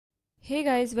Hey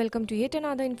guys, welcome to yet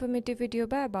another informative video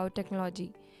by About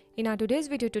Technology. In our today's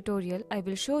video tutorial, I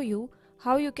will show you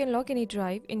how you can lock any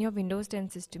drive in your Windows 10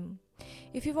 system.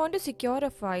 If you want to secure a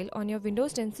file on your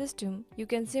Windows 10 system, you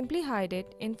can simply hide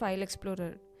it in File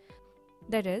Explorer.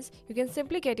 That is, you can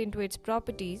simply get into its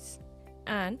properties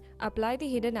and apply the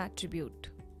hidden attribute.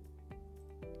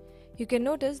 You can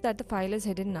notice that the file is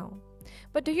hidden now.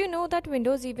 But do you know that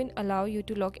Windows even allow you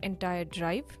to lock entire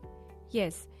drive?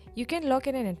 Yes, you can lock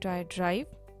in an entire drive,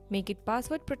 make it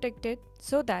password protected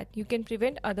so that you can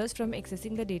prevent others from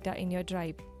accessing the data in your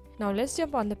drive. Now let's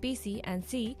jump on the PC and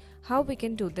see how we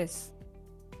can do this.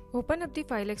 Open up the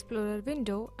File Explorer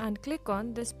window and click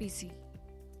on this PC.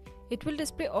 It will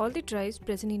display all the drives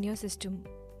present in your system.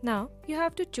 Now you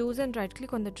have to choose and right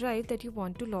click on the drive that you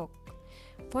want to lock.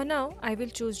 For now, I will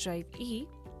choose drive E.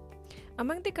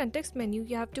 Among the context menu,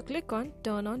 you have to click on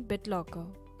Turn on BitLocker.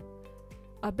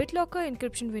 A BitLocker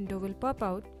encryption window will pop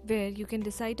out where you can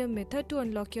decide a method to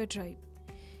unlock your drive.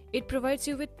 It provides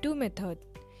you with two methods.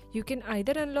 You can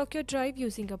either unlock your drive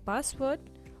using a password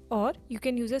or you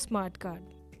can use a smart card.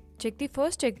 Check the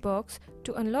first checkbox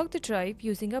to unlock the drive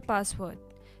using a password.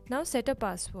 Now set a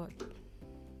password.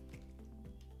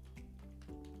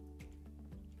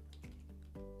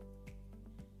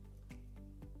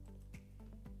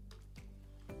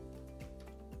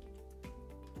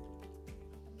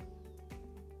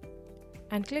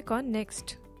 And click on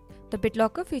Next. The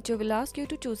BitLocker feature will ask you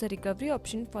to choose a recovery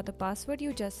option for the password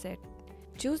you just set.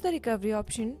 Choose the recovery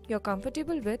option you're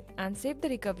comfortable with and save the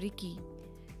recovery key.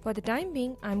 For the time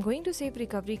being, I'm going to save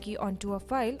recovery key onto a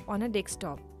file on a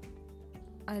desktop.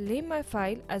 I'll name my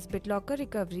file as BitLocker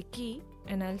recovery key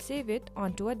and I'll save it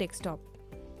onto a desktop.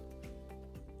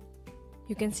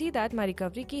 You can see that my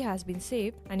recovery key has been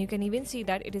saved and you can even see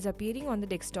that it is appearing on the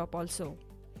desktop also.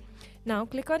 Now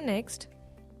click on Next.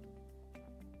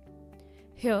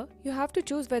 Here, you have to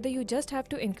choose whether you just have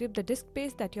to encrypt the disk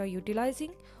space that you are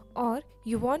utilizing or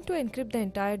you want to encrypt the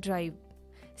entire drive.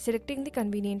 Selecting the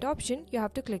convenient option, you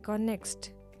have to click on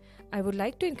Next. I would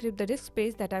like to encrypt the disk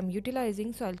space that I am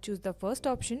utilizing, so I'll choose the first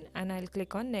option and I'll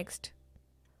click on Next.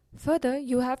 Further,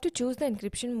 you have to choose the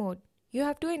encryption mode. You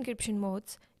have two encryption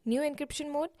modes, New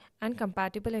Encryption Mode and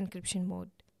Compatible Encryption Mode.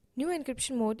 New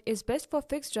Encryption Mode is best for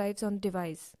fixed drives on the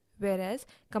device, whereas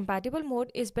compatible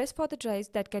mode is best for the drives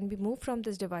that can be moved from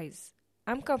this device.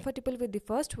 I'm comfortable with the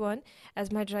first one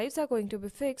as my drives are going to be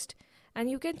fixed and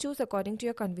you can choose according to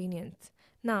your convenience.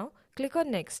 Now click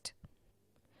on Next.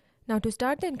 Now to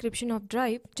start the encryption of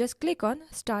drive, just click on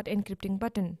Start Encrypting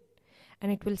button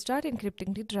and it will start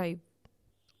encrypting the drive.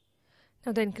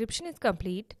 Now the encryption is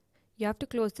complete. You have to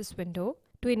close this window.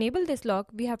 To enable this lock,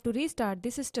 we have to restart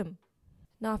the system.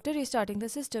 Now after restarting the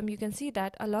system, you can see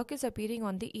that a lock is appearing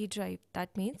on the E drive.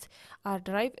 That means our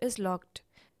drive is locked.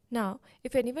 Now,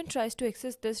 if anyone tries to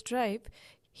access this drive,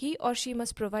 he or she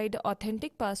must provide the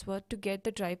authentic password to get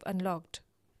the drive unlocked.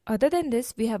 Other than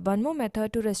this, we have one more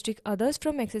method to restrict others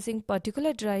from accessing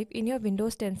particular drive in your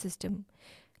Windows 10 system.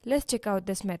 Let's check out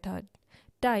this method.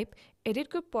 Type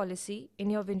Edit Group Policy in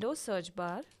your Windows search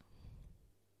bar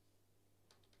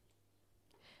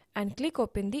and click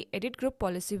open the Edit Group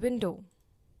Policy window.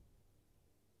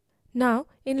 Now,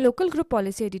 in Local Group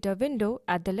Policy Editor window,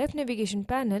 at the left navigation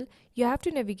panel, you have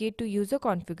to navigate to User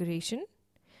Configuration,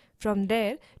 from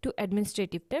there to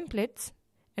Administrative Templates,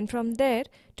 and from there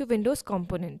to Windows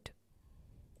Component.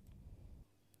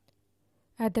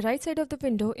 At the right side of the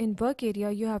window in Work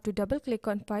area, you have to double-click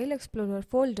on File Explorer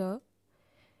folder,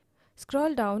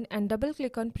 scroll down and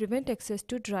double-click on Prevent Access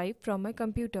to Drive from my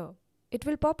computer. It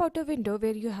will pop out a window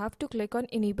where you have to click on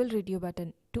Enable Radio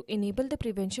button to enable the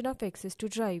prevention of access to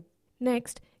drive.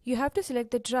 Next, you have to select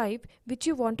the drive which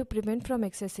you want to prevent from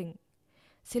accessing.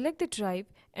 Select the drive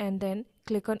and then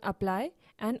click on Apply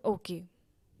and OK.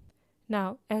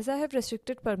 Now, as I have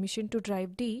restricted permission to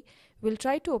drive D, we'll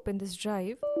try to open this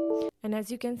drive and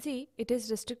as you can see, it is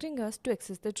restricting us to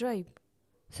access the drive.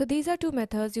 So these are two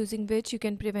methods using which you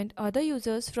can prevent other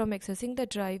users from accessing the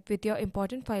drive with your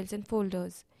important files and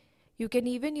folders. You can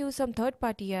even use some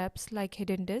third-party apps like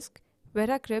Hidden Disk,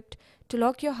 encrypts to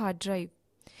lock your hard drive.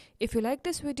 If you like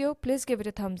this video, please give it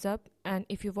a thumbs up, and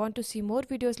if you want to see more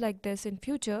videos like this in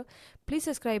future, please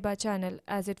subscribe our channel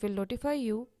as it will notify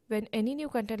you when any new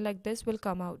content like this will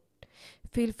come out.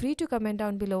 Feel free to comment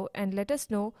down below and let us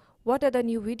know what other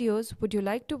new videos would you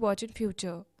like to watch in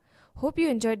future. Hope you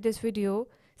enjoyed this video.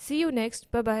 See you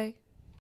next. Bye bye.